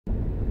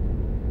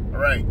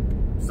right,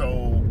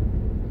 so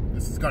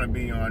this is going to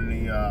be on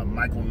the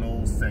Micheal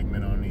Knowles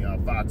segment on the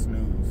Fox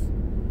News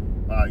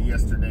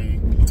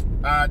yesterday.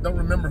 I don't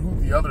remember who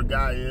the other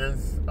guy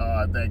is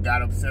that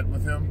got upset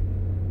with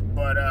him,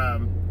 but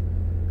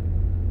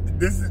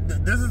this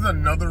is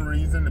another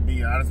reason, to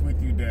be honest with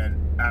you, that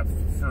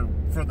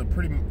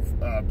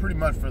pretty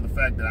much for the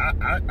fact that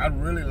I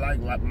really like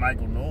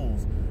Micheal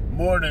Knowles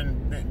more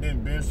than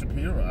Ben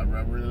Shapiro.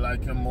 I really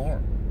like him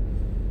more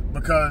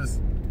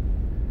because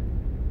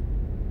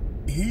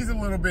he's a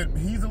little bit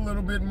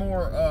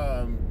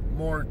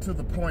more to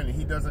the point.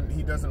 He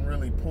doesn't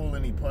really pull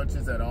any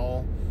punches at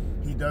all.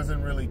 He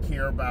doesn't really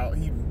care about.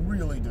 He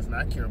really does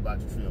not care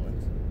about your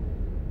feelings.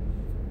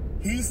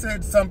 He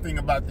said something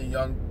about the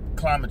young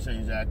climate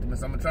change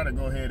activists. I'm gonna try to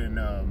go ahead and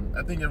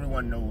I think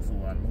everyone knows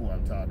who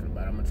I'm talking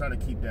about. I'm gonna try to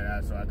keep that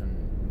out so I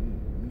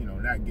can, you know,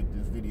 not get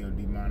this video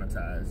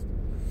demonetized.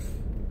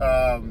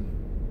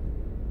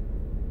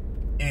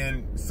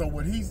 And so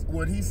what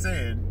he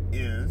said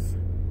is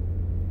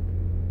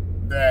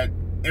that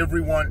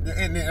everyone,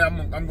 and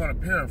I'm going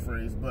to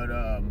paraphrase, but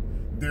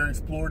they're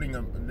exploiting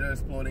a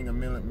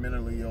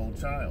mentally ill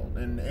child,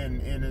 and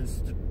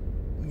it's,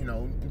 you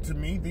know, to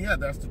me, yeah,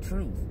 that's the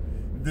truth.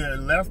 The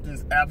left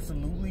is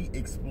absolutely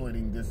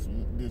exploiting this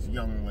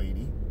young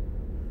lady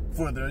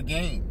for their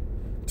gain,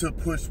 to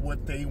push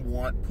what they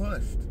want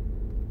pushed.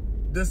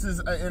 This is,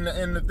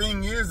 and the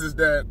thing is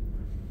that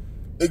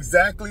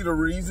exactly the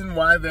reason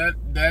why that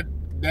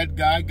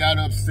guy got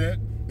upset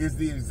is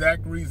the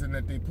exact reason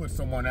that they put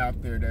someone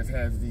out there that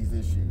has these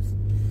issues.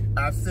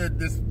 I said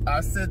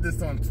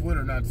this on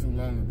Twitter not too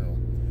long ago.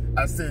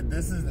 I said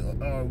this is,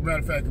 matter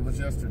of fact, it was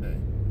yesterday,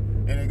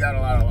 and it got a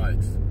lot of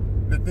likes.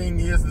 The thing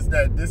is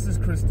that this is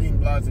Christine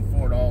Blasey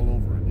Ford all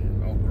over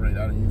again. Oh great,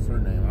 I didn't use her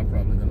name. I'm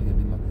probably gonna get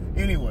demoted.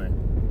 Anyway,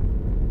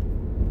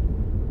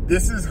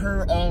 this is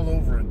her all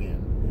over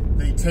again.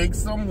 They take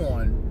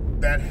someone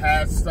that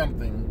has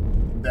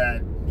something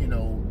that, you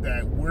know,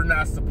 that we're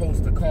not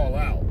supposed to call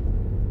out,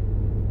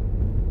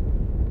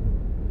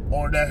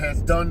 or that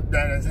has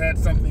had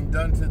something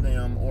done to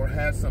them, or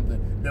has something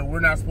that we're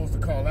not supposed to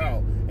call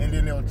out, and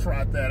then they'll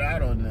trot that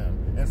out on them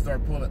and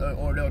start pulling,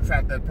 or they'll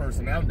trot that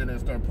person out and then they'll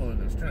start pulling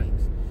their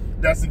strings.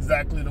 That's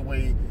exactly the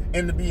way.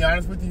 And to be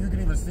honest with you, you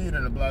can even see it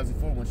in the Blasey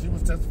Ford when she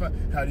was testifying.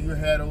 How do you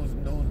have those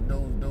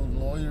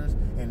lawyers,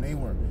 and they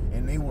were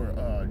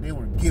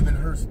giving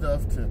her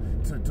stuff to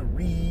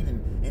read,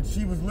 and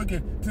she was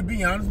looking, to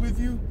be honest with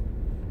you,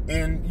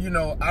 and you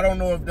know, I don't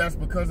know if that's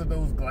because of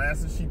those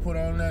glasses she put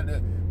on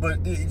but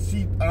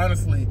she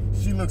honestly,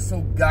 she looked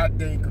so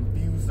goddamn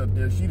confused up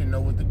there. She didn't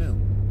know what to do,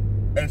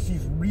 and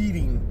she's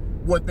reading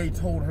what they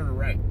told her to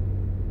write.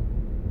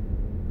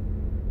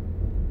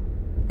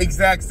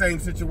 Exact same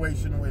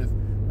situation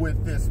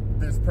with this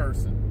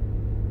person.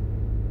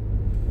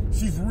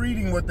 She's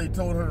reading what they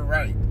told her to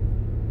write.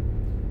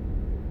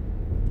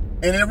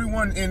 And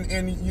everyone,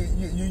 and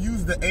you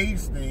use the age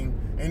thing,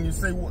 and you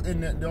say, well,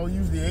 and they'll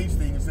use the age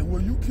thing and say,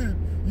 well, you can't,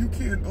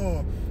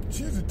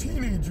 she's a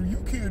teenager,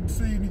 you can't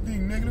say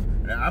anything negative.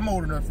 Now, I'm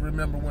old enough to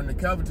remember when the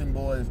Covington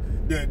boys,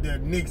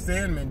 that Nick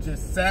Sandman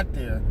just sat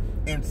there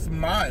and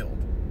smiled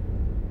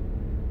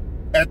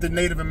at the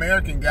Native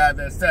American guy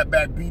that sat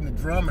back beating the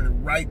drum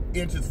and right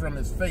inches from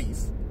his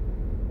face.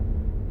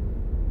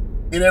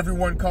 And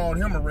everyone called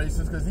him a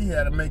racist because he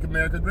had a Make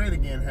America Great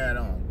Again hat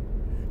on.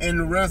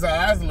 And Reza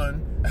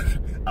Aslan,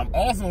 I'm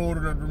also old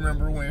enough to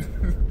remember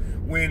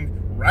when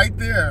right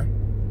there,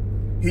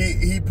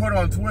 he put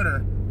on Twitter,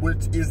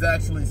 which is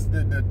actually,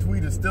 the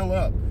tweet is still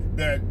up,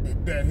 that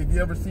have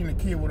you ever seen a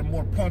kid with a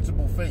more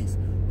punchable face?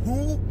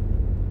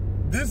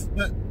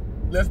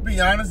 Let's be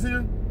honest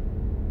here,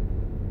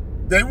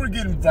 they were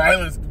getting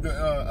violence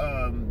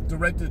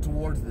directed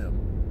towards them.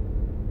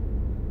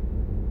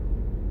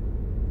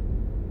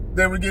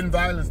 They were getting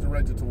violence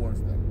directed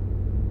towards them.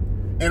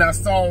 And I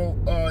saw,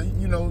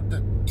 you know,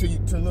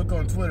 to look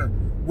on Twitter,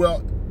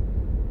 well,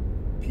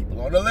 people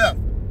on the left,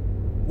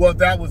 well,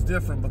 that was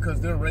different because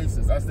they're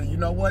racist. I said, you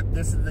know what?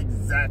 This is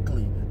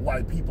exactly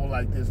why people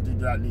like this do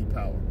not need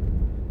power.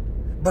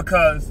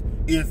 Because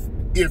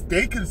if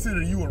they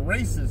consider you a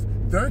racist,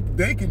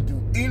 they can do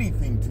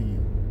anything to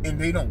you, and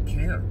they don't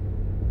care.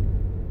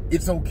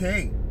 It's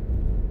okay.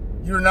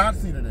 You're a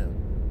Nazi to them.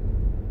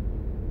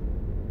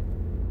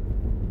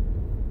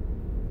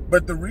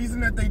 But the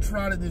reason that they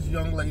trotted this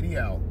young lady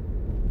out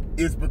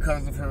is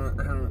because of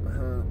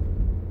her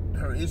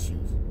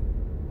issues.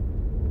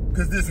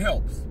 Because this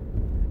helps.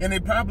 And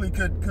it probably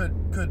could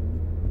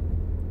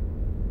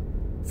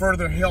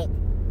further help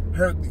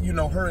her, you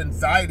know, her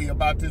anxiety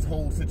about this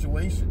whole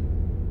situation.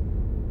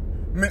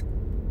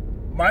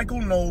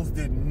 Micheal Knowles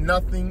did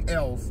nothing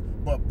else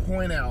but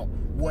point out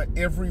what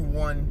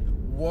everyone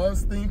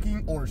was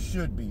thinking or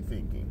should be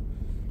thinking.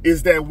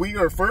 Is that we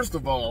are, first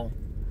of all,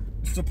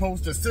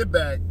 supposed to sit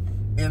back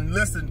and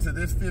listen to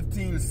this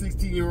 15 to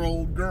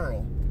 16-year-old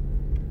girl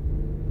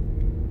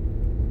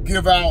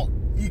give out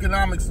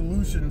economic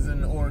solutions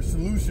or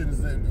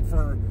solutions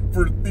for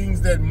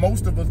things that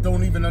most of us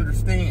don't even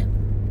understand.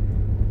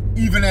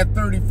 Even at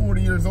 30,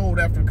 40 years old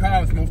after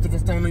college, most of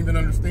us don't even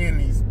understand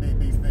these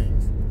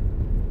things.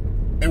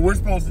 And we're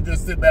supposed to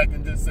just sit back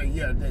and just say,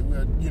 yeah,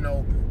 you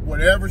know,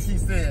 whatever she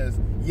says,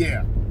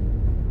 yeah.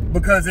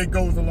 Because it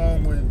goes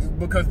along with,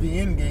 because the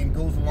end game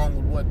goes along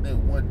with what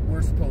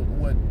we're supposed,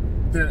 what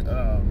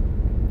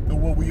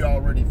we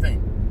already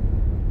think.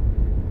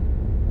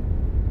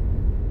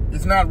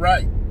 It's not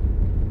right.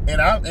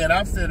 And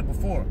I've said it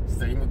before.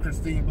 Same with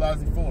Christine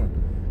Blasey Ford.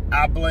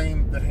 I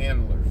blame the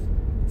handlers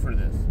for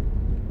this.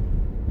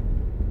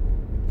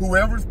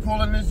 Whoever's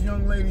pulling this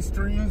young lady's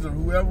strings, or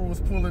whoever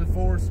was pulling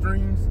Ford's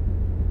strings,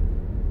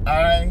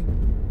 I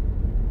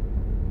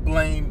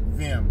blame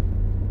them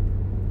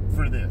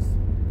for this,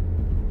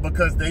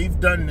 because they've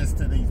done this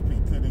to these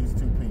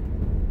two people,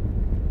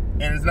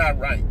 and it's not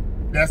right.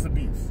 That's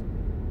abuse.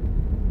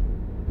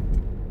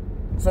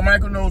 So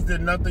Micheal Knowles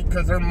did nothing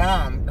because her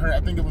mom,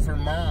 I think it was her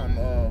mom,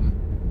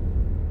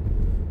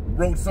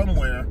 wrote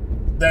somewhere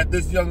that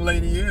this young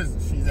lady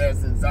she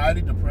has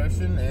anxiety,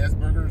 depression,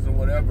 Asperger's, or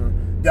whatever,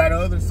 got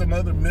some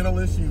other mental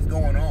issues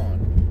going on.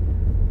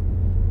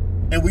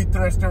 And we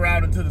thrust her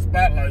out into the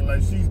spotlight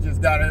like she's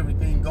just got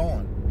everything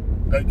going.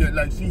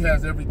 Like she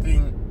has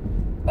everything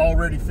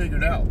already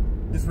figured out.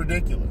 It's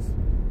ridiculous.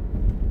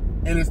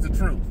 And it's the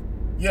truth.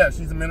 Yeah,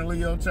 she's a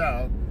mentally ill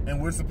child,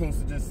 and we're supposed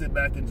to just sit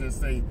back and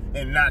just say,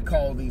 and not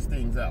call these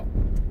things out.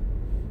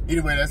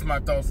 Anyway, that's my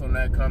thoughts on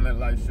that. Comment,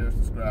 like, share,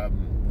 subscribe,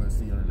 and we'll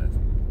see you on the next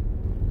one.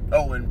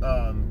 Oh, and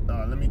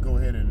let me go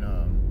ahead and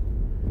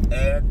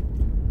add.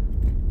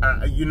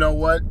 You know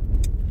what?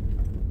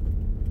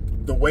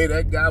 The way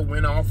that guy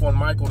went off on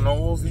Micheal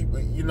Knowles,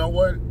 you know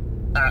what?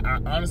 I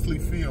honestly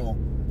feel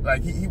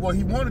like he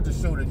wanted to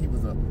show that he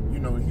was he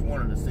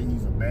wanted to say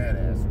he's a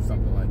badass or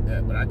something like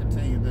that. But I can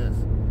tell you this,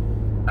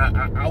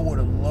 I would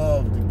have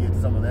loved to get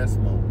some of that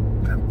smoke.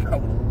 I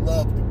would have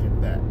loved to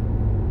get that.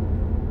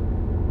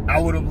 I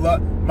would have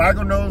loved.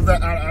 Micheal Knowles,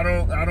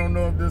 I don't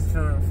know if this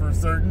for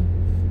certain.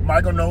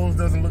 Micheal Knowles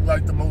doesn't look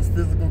like the most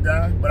physical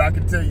guy, but I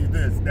can tell you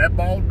this: that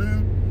bald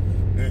dude.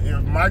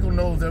 If Micheal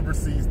Knowles ever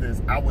sees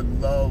this, I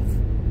would love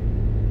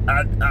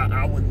a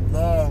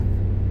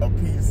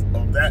piece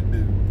of that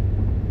dude.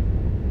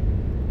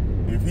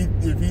 If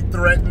he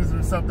threatens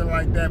or something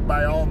like that,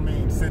 by all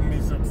means, send me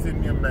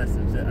a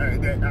message.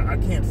 I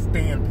can't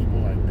stand people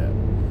like that.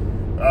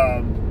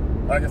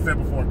 Like I said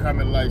before,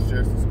 comment, like,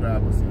 share,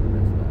 subscribe. We'll see you.